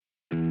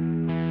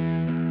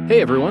Hey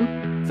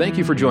everyone, thank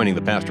you for joining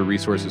the Pastor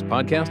Resources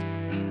Podcast.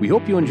 We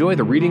hope you enjoy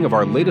the reading of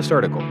our latest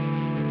article.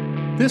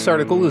 This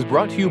article is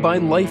brought to you by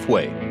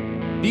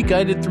Lifeway. Be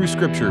guided through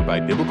Scripture by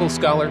biblical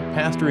scholar,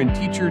 pastor, and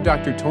teacher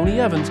Dr. Tony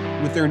Evans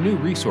with their new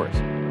resource.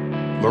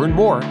 Learn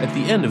more at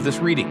the end of this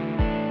reading.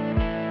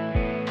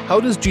 How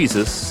Does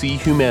Jesus See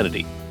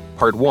Humanity?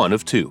 Part 1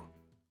 of 2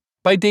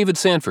 by David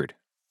Sanford.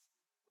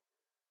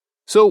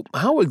 So,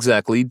 how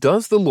exactly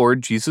does the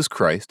Lord Jesus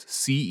Christ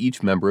see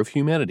each member of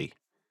humanity?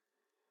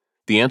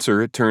 The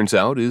answer, it turns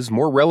out, is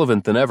more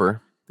relevant than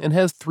ever and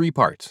has 3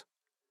 parts.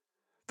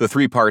 The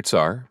 3 parts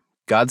are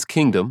God's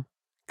kingdom,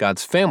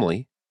 God's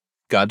family,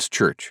 God's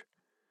church.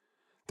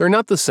 They're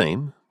not the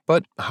same,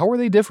 but how are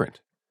they different?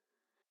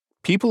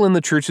 People in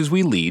the churches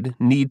we lead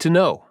need to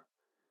know.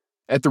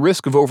 At the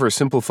risk of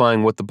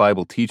oversimplifying what the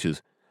Bible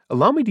teaches,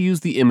 allow me to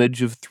use the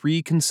image of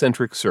 3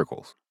 concentric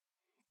circles.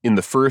 In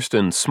the first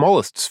and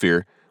smallest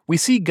sphere, we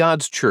see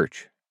God's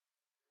church.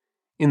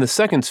 In the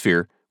second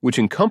sphere, which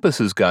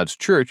encompasses God's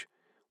church,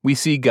 we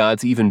see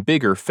God's even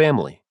bigger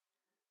family.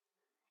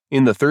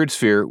 In the third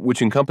sphere, which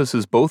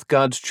encompasses both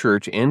God's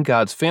church and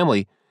God's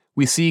family,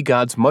 we see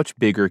God's much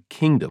bigger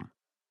kingdom.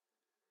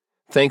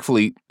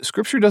 Thankfully,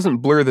 Scripture doesn't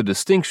blur the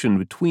distinction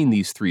between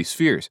these 3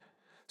 spheres,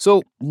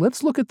 so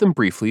let's look at them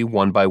briefly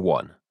one by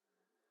one.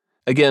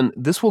 Again,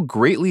 this will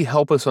greatly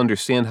help us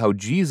understand how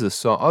Jesus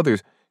saw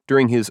others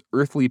during his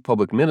earthly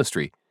public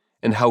ministry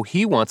and how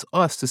he wants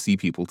us to see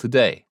people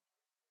today.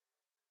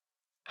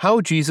 How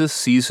Jesus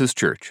sees his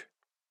church.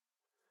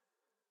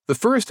 The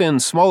first and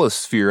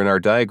smallest sphere in our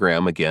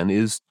diagram, again,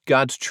 is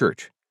God's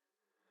church.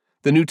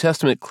 The New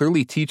Testament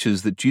clearly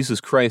teaches that Jesus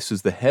Christ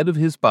is the head of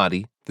his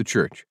body, the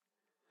church.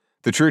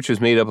 The church is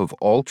made up of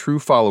all true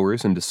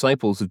followers and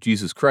disciples of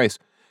Jesus Christ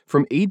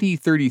from AD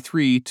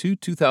 33 to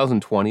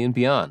 2020 and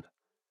beyond.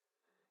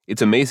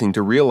 It's amazing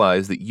to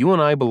realize that you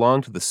and I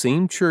belong to the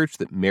same church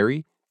that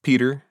Mary,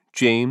 Peter,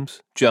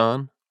 James,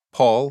 John,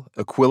 Paul,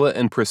 Aquila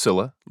and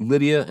Priscilla,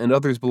 Lydia, and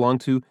others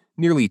belonged to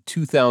nearly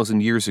 2,000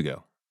 years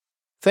ago.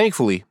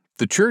 Thankfully,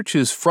 the church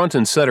is front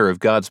and center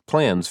of God's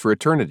plans for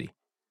eternity.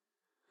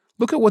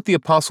 Look at what the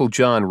Apostle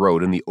John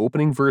wrote in the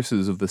opening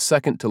verses of the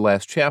second to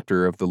last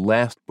chapter of the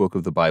last book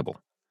of the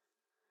Bible.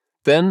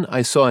 Then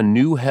I saw a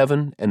new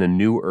heaven and a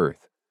new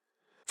earth.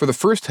 For the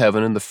first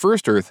heaven and the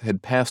first earth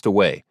had passed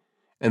away,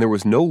 and there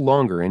was no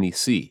longer any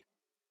sea.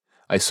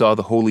 I saw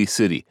the holy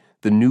city,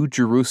 the new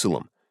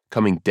Jerusalem,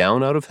 coming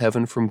down out of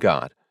heaven from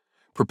God,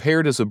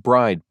 prepared as a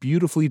bride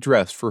beautifully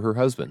dressed for her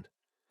husband.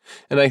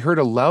 And I heard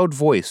a loud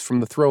voice from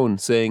the throne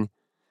saying,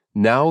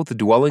 "Now the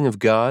dwelling of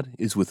God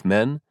is with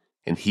men,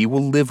 and he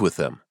will live with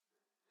them.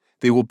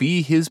 They will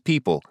be his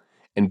people,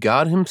 and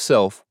God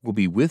himself will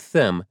be with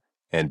them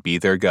and be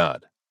their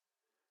God."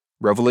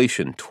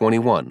 Revelation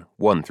 21,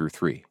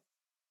 1-3.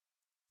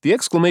 The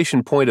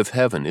exclamation point of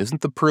heaven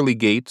isn't the pearly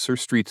gates or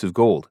streets of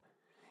gold.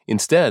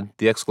 Instead,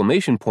 the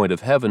exclamation point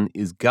of heaven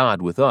is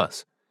God with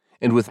us,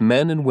 and with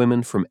men and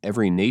women from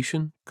every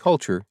nation,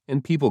 culture,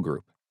 and people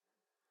group.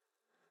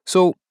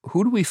 So,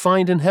 who do we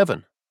find in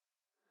heaven?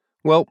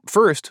 Well,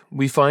 first,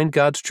 we find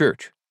God's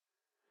church.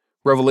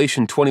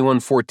 Revelation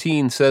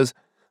 21:14 says,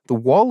 "The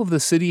wall of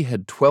the city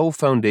had 12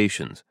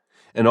 foundations,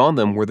 and on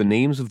them were the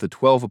names of the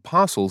 12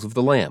 apostles of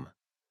the Lamb."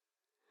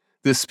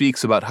 This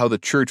speaks about how the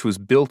church was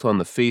built on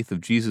the faith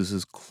of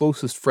Jesus'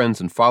 closest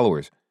friends and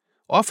followers,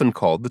 often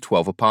called the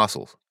 12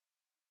 apostles.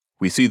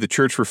 We see the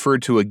church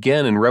referred to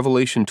again in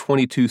Revelation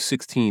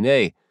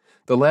 22:16a,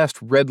 the last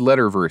red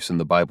letter verse in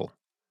the Bible.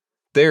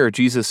 There,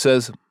 Jesus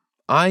says,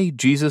 "I,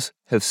 Jesus,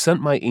 have sent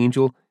my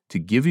angel to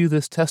give you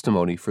this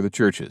testimony for the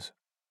churches."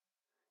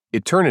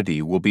 Eternity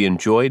will be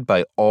enjoyed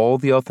by all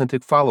the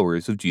authentic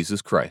followers of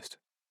Jesus Christ.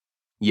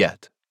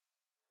 Yet,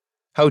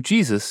 how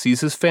Jesus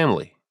sees his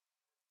family.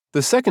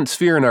 The second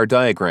sphere in our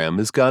diagram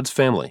is God's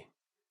family.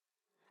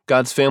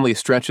 God's family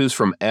stretches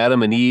from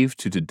Adam and Eve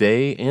to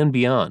today and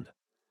beyond.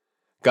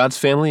 God's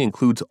family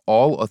includes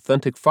all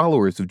authentic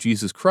followers of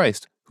Jesus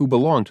Christ who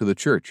belong to the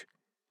church.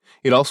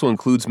 It also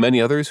includes many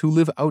others who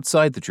live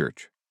outside the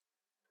church.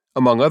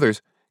 Among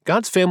others,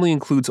 God's family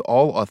includes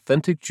all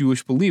authentic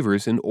Jewish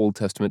believers in Old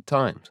Testament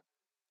times.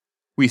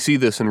 We see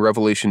this in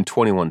Revelation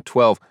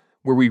 21:12,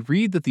 where we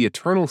read that the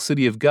eternal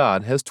city of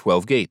God has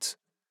 12 gates.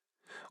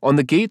 On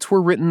the gates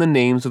were written the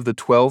names of the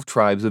 12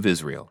 tribes of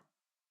Israel.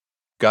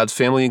 God's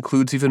family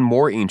includes even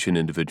more ancient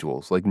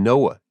individuals like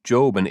Noah,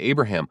 Job, and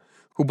Abraham,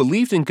 who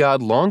believed in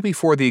God long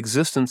before the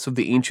existence of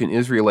the ancient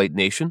Israelite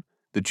nation,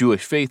 the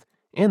Jewish faith,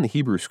 and the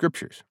Hebrew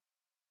Scriptures.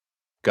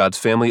 God's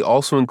family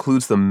also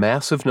includes the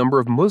massive number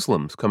of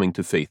Muslims coming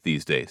to faith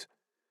these days.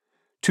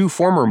 2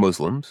 former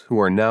Muslims, who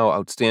are now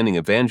outstanding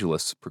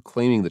evangelists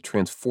proclaiming the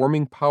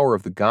transforming power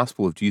of the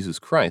gospel of Jesus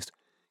Christ,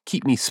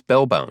 keep me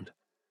spellbound.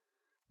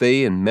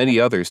 They and many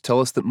others tell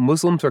us that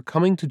Muslims are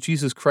coming to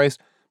Jesus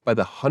Christ by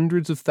the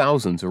hundreds of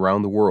thousands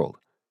around the world.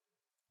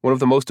 One of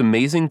the most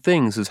amazing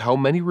things is how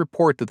many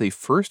report that they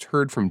first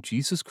heard from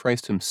Jesus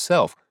Christ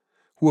himself,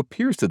 who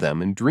appears to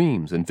them in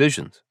dreams and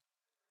visions.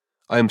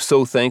 I am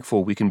so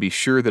thankful we can be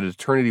sure that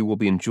eternity will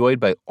be enjoyed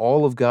by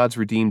all of God's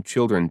redeemed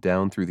children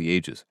down through the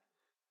ages.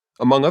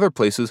 Among other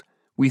places,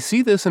 we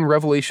see this in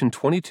Revelation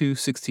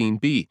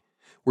 22:16b,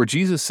 where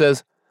Jesus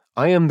says,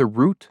 "I am the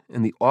root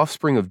and the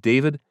offspring of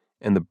David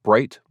and the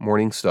bright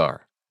morning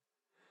star."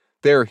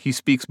 There, he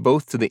speaks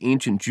both to the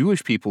ancient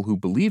Jewish people who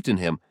believed in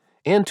him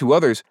and to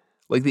others,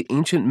 like the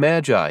ancient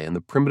Magi and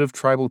the primitive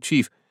tribal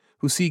chief,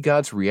 who see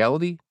God's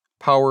reality,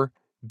 power,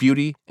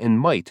 beauty, and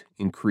might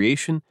in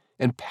creation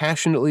and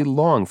passionately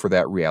long for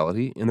that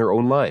reality in their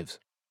own lives.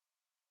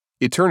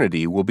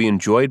 Eternity will be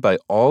enjoyed by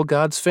all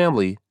God's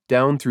family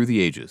down through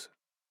the ages.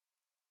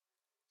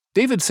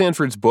 David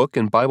Sanford's book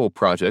and Bible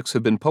projects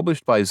have been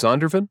published by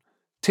Zondervan,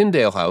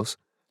 Tyndale House,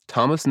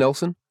 Thomas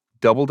Nelson,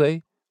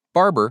 Doubleday,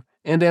 Barber,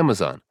 and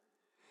Amazon.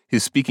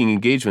 His speaking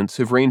engagements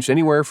have ranged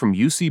anywhere from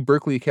UC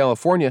Berkeley,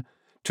 California,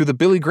 to the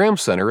Billy Graham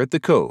Center at The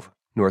Cove,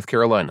 North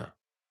Carolina.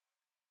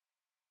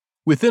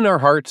 Within our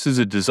hearts is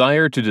a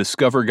desire to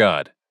discover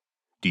God.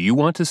 Do you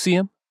want to see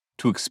Him?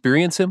 To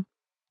experience Him?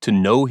 To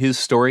know His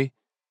story?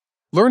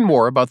 Learn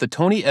more about the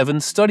Tony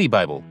Evans Study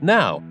Bible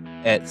now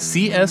at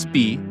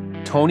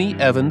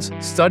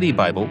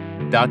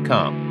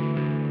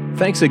csbtonyevansstudybible.com.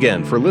 Thanks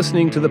again for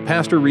listening to the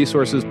Pastor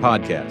Resources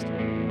Podcast.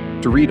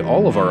 To read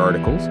all of our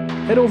articles,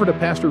 head over to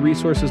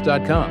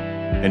pastorresources.com.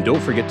 And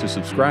don't forget to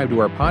subscribe to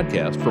our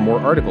podcast for more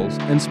articles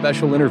and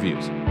special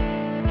interviews.